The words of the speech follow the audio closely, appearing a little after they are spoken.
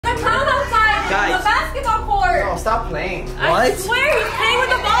stop playing. I swear he's playing with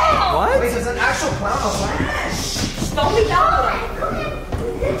the ball. What? Wait, there's an actual clown outside. Don't be down.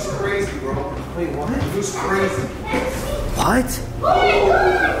 It's crazy, bro. Wait, what? It was crazy. What? Oh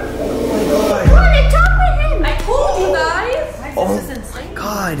my god. Come on, talk with him. I told you guys. Oh this is insane.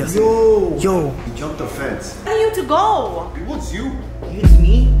 God. Yo. He jumped the fence. Where are you to go? It was you. It's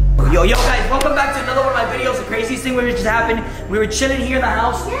me? Yo guys, welcome back to another one of my videos. The craziest thing just happened. We were chilling here in the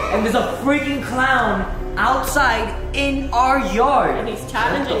house and there's a freaking clown outside in our yard. And he's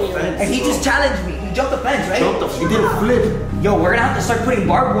challenging you. And he just challenged me. He jumped the fence, right? He did a flip. Yo, we're gonna have to start putting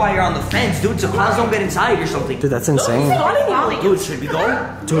barbed wire on the fence, dude, so clowns don't get inside or something. Dude, that's insane. Dude, should we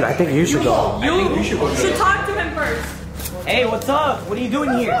go? Dude, I think you should go. You should talk to him first. Hey, what's up? What are you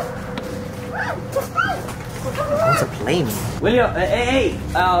doing here? What's a plane? William, hey,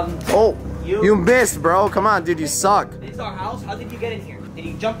 Oh, you missed, bro. Come on, dude, you suck. This is our house. How did you get in here? Did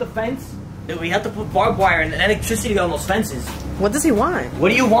you jump the fence? Dude, we have to put barbed wire and electricity on those fences. What does he want? What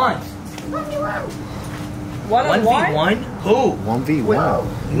do you want? 1v1? Who? 1v1.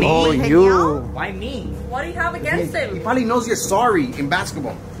 Me? Oh, you. Why me? What do you have against him? He probably knows you're sorry in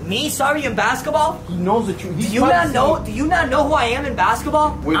basketball. Me sorry in basketball? He knows the truth. Do you not know who I am in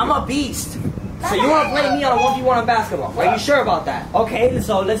basketball? Wait, I'm a beast. So you want to play me on a 1v1 on basketball? Are you sure about that? Okay,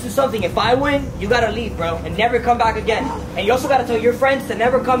 so let's do something. If I win, you gotta leave, bro, and never come back again. And you also gotta tell your friends to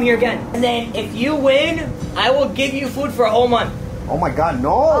never come here again. And then if you win, I will give you food for a whole month. Oh my God,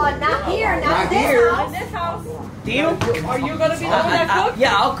 no. Not here. Not here. In this house. Deal? Are you gonna be the one that cooks?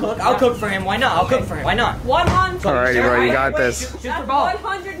 Yeah, I'll cook. I'll cook for him. Why not? I'll cook for him. Why not? 100. Alrighty, bro, you got this. Shoot for That's ball.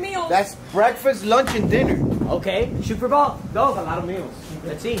 100 meals. That's breakfast, lunch, and dinner. Okay, shoot for ball. Go. A lot of meals.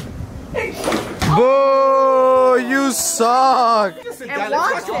 Let's see. Boo! You suck. And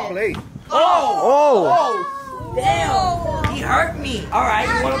watch it. Oh. Damn! He hurt me. All right,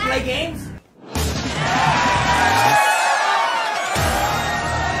 you want to play games?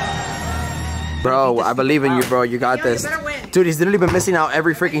 Bro, I believe in you, bro. You got this. Dude, he's literally been missing out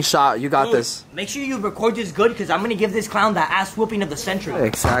every freaking shot. You got this. Make sure you record this good, because I'm going to give this clown the ass whooping of the century.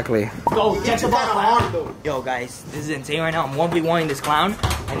 Exactly. Go, check the ball. Yo, guys, this is insane right now. I'm 1v1ing this clown,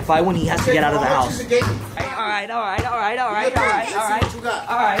 and if I win, he has to get out of the house. All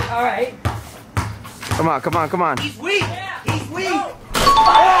right. Come on. He's weak. He's weak.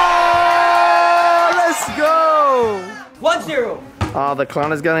 Oh, let's go. 1-0. Oh, the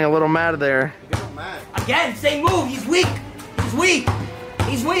clown is getting a little mad there. Again, same move. He's weak.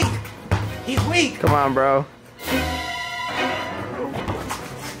 He's weak. Come on, bro.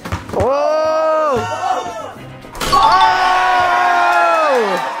 Oh!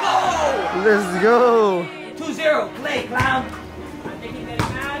 Let's go. 2-0. Play, clown.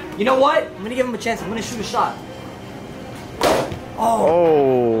 You know what? I'm gonna give him a chance. I'm gonna shoot a shot.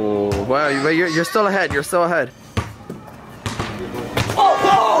 Oh, wow! You're still ahead. You're still ahead.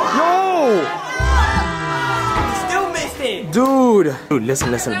 No! He still missed it. Dude,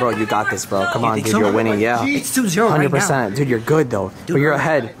 listen, bro. You got this, bro. Come on, dude. You're winning. Yeah. It's 2-0 right now. 100%. Dude, you're good though. But you're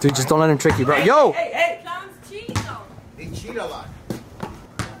ahead. Dude, just don't let him trick you, bro. Yo! Hey. They cheat a lot.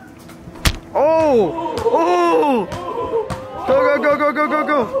 Oh!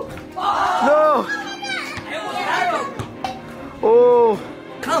 Go! No! Oh!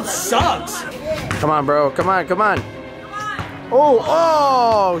 Clown sucks. Come on, bro. Come on.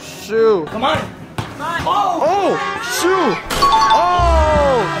 Oh, shoot. Come on. Oh, shoot.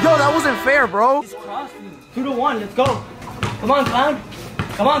 Oh! Yo, that wasn't fair, bro. 2-1. Let's go. Come on, clown.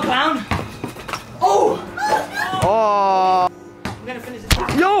 Oh! I'm gonna finish this.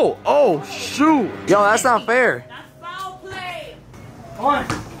 Yo! Oh, shoot. Yo, that's not fair. That's foul play. Come on.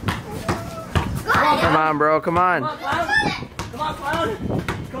 Come on, bro. Come on.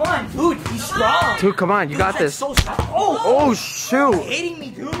 Come on, dude. He's strong. Dude, come on. You got this. So strong. Oh! Oh, shoot. He's hating me,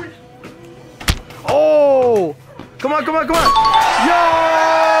 dude. Oh! Come on. Yo!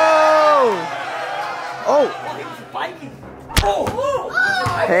 Oh!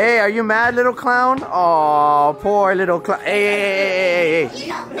 Hey, are you mad, little clown? Oh, poor little clown. Hey.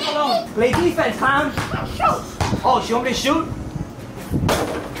 Play defense, clown. Oh, she want me to shoot?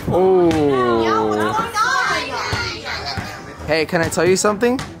 Oh. Hey, can I tell you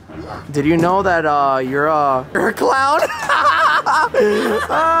something? Did you know that you're a clown?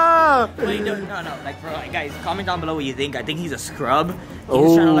 Wait, no. Like, bro, guys, comment down below what you think. I think he's a scrub. He's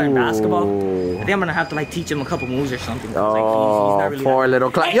just trying to learn basketball. I think I'm gonna have to like teach him a couple moves or something. Oh, like, he's not really poor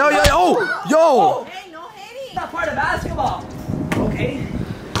little clown. Yo! Hey, no hating. It's not part of basketball. Okay.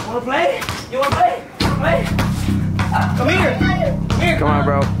 Wanna play? You wanna play? Come here. Come on,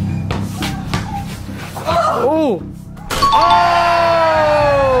 bro. Oh!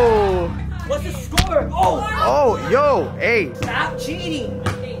 What's the score? Oh! Oh, Yo, hey. Stop cheating.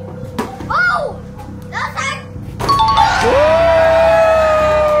 Oh! That's like...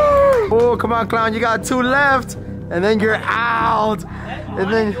 Oh, come on, clown. You got 2 left. And then you're out.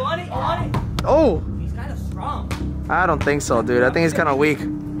 And then... You want it? You want it? Oh. He's kind of strong. I don't think so, dude. I think he's kind of weak.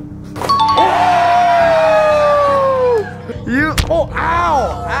 You, oh,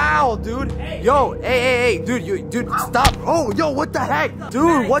 ow, ow, dude. Yo, hey, dude, stop. Oh, yo, what the heck?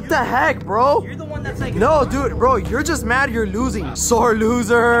 Dude, what the heck, bro? You're the one that's like... No, dude, bro, you're just mad you're losing. Sore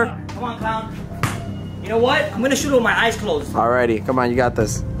loser. Come on, clown. You know what? I'm gonna shoot it with my eyes closed. Alrighty, come on, you got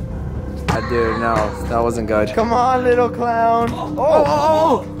this. Dude, no, that wasn't good. Come on, little clown.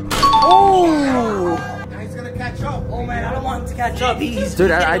 Oh. He's gonna catch up. Oh man, I don't want him to catch up.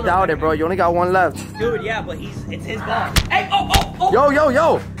 Dude, I doubt it, bro. You only got 1 left. Dude, yeah, but it's his ball. Hey, oh.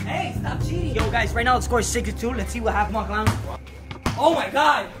 Yo. Hey, stop cheating. Yo, guys, right now the score is 6-2. Let's see what happened, my clown. Oh my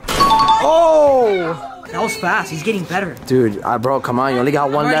God. Oh. That was fast. He's getting better. Dude, bro, come on. You only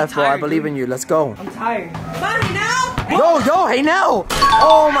got 1 left, bro. I believe in you. Let's go. I'm tired. Yo, Heynelm.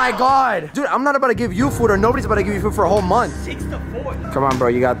 Oh my God. Dude, I'm not about to give you food or nobody's about to give you food for a whole month. 6-4. Come on, bro.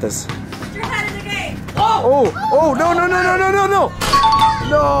 You got this. Put your head in the game. Oh, no.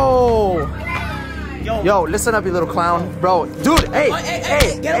 No. Yo, listen up, you little clown. Bro, dude, hey,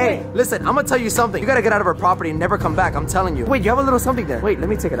 listen, I'm gonna tell you something. You gotta get out of our property and never come back, I'm telling you. Wait, you have a little something there. Wait, let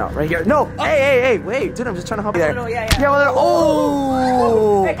me take it out right here. No, hey, wait, dude, I'm just trying to help you there. No, yeah. You have a little,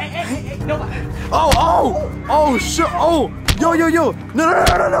 oh. Hey, no. Oh, shit, oh. Yo. No,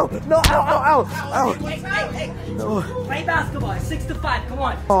 ow. Hey. No. Play basketball. It's 6-5. Come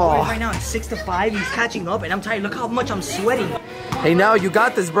on. Oh. Right now it's 6-5. He's catching up, and I'm tired. Look how much I'm sweating. Hey, now you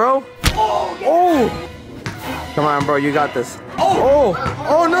got this, bro. Oh. Come on, bro. You got this. Oh,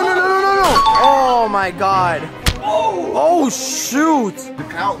 no. Oh my God. Oh, shoot. The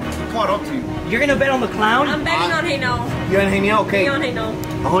cow, he caught up to you. You're gonna bet on the clown? I'm betting on Heynelm. You're gonna hang out? Okay. On Heynelm.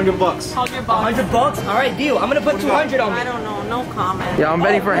 $100. $100. $100? All right, deal. I'm gonna put 200 on I it. don't know. No comment. Yeah, I'm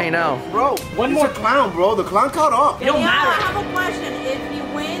betting for Heynelm. Bro, One more clown, bro. The clown caught up. It don't I matter. have a question. If he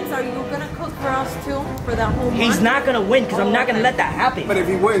wins, are you gonna cook for us too for that whole month? He's not gonna win because I'm not gonna let that happen. But if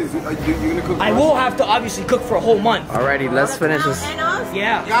he wins, you're gonna cook for I us? will have to obviously cook for a whole month. Alrighty, let's finish this. And us?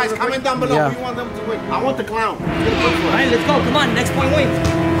 Yeah. Guys, comment down below Yeah. who you want them to win. I want the clown. He's gonna cook for All us. right, let's go. Come on, next point wins.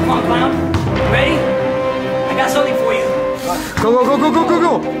 Come on, clown. Ready? I got something for you. Go.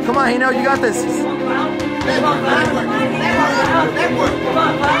 Come on, Heynelm, you got this. Come on, clown. Come on, clown. Network. Come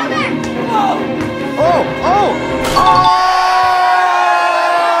on, clown. Whoa.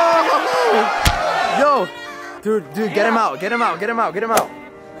 Yo, dude, get him out.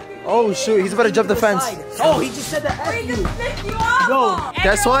 Oh shoot, he's about to jump the fence. Oh, he just said that. We can pick you up. Yo,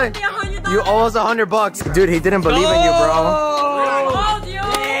 Guess what? You owe us $100. Dude, he didn't believe in you, bro. Told you.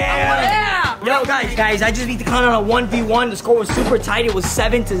 Yeah. Yo, guys, I just beat the clown on a 1v1. The score was super tight. It was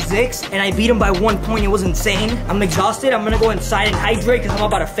 7-6, and I beat him by 1 point. It was insane. I'm exhausted. I'm gonna go inside and hydrate because I'm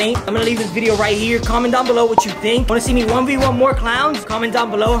about to faint. I'm gonna leave this video right here. Comment down below what you think. Want to see me 1v1 more clowns? Comment down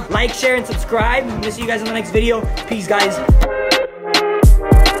below. Like, share, and subscribe. I'm gonna see you guys in the next video. Peace, guys.